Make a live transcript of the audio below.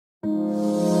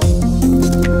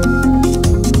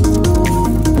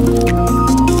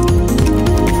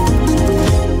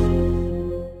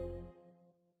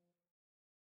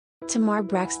Tamar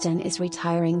Braxton is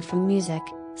retiring from music.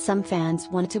 Some fans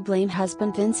want to blame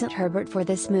husband Vincent Herbert for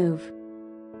this move.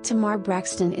 Tamar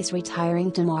Braxton is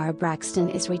retiring. Tamar Braxton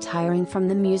is retiring from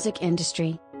the music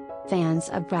industry. Fans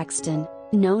of Braxton,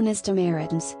 known as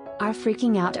Tamaritans, are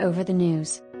freaking out over the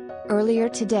news. Earlier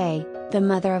today, the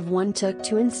mother of one took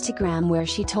to Instagram where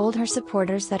she told her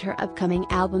supporters that her upcoming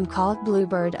album called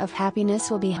Bluebird of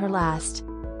Happiness will be her last.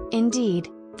 Indeed,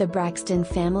 the Braxton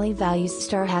Family Values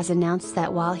star has announced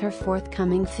that while her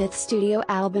forthcoming fifth studio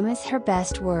album is her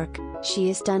best work, she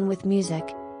is done with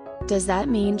music. Does that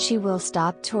mean she will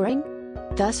stop touring?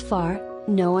 Thus far,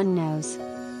 no one knows.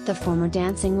 The former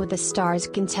Dancing with the Stars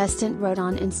contestant wrote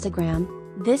on Instagram,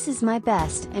 "This is my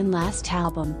best and last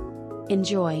album.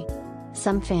 Enjoy."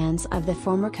 Some fans of the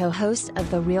former co-host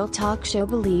of The Real talk show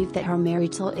believe that her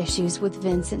marital issues with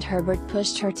Vincent Herbert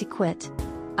pushed her to quit.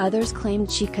 Others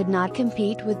claimed she could not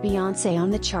compete with Beyoncé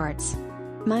on the charts.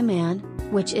 My Man,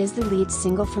 which is the lead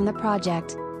single from the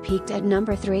project, peaked at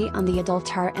number 3 on the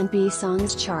adult R&B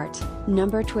songs chart,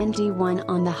 number 21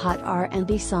 on the hot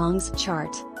R&B songs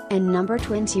chart, and number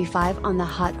 25 on the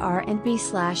hot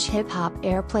R&B/hip-hop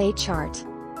airplay chart.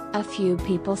 A few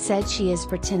people said she is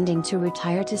pretending to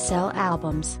retire to sell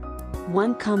albums.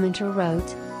 One commenter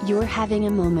wrote, "You're having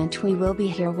a moment. We will be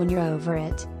here when you're over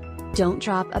it. Don't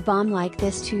drop a bomb like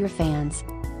this to your fans.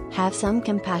 Have some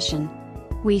compassion.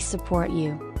 We support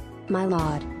you. My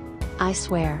lord. I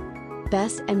swear.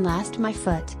 Best and last my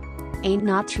foot. Ain't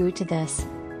not true to this.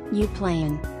 You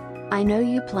playin'. I know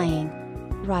you playin'.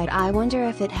 Right, I wonder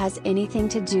if it has anything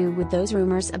to do with those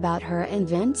rumors about her and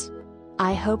Vince?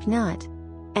 I hope not."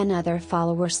 Another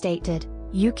follower stated,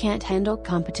 "You can't handle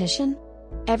competition?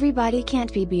 Everybody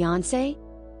can't be Beyoncé?"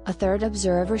 A third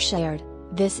observer shared,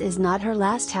 "This is not her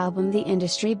last album. The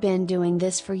industry been doing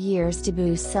this for years to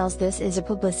boost sales. This is a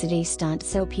publicity stunt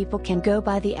so people can go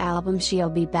buy the album. She'll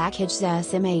be back.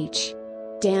 SMH.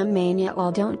 Damn mania,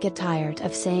 all don't get tired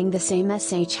of saying the same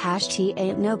 #T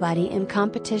ain't nobody in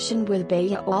competition with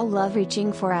Baya, all love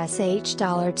reaching for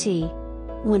 $T.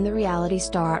 When the reality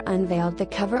star unveiled the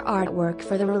cover artwork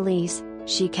for the release,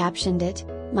 she captioned it,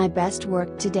 "My best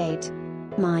work to date.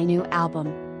 My new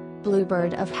album.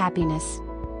 Bluebird of Happiness.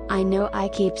 I know I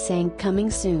keep saying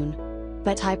coming soon.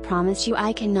 But I promise you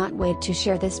I cannot wait to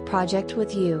share this project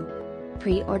with you.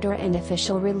 Pre-order and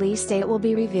official release date will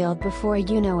be revealed before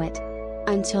you know it.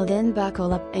 Until then,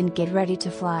 buckle up and get ready to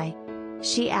fly."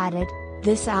 She added,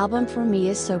 "This album for me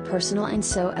is so personal and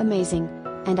so amazing,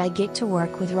 and I get to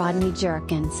work with Rodney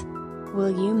Jerkins. Will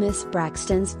you miss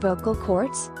Braxton's vocal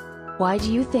cords? Why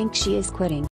do you think she is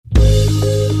quitting?"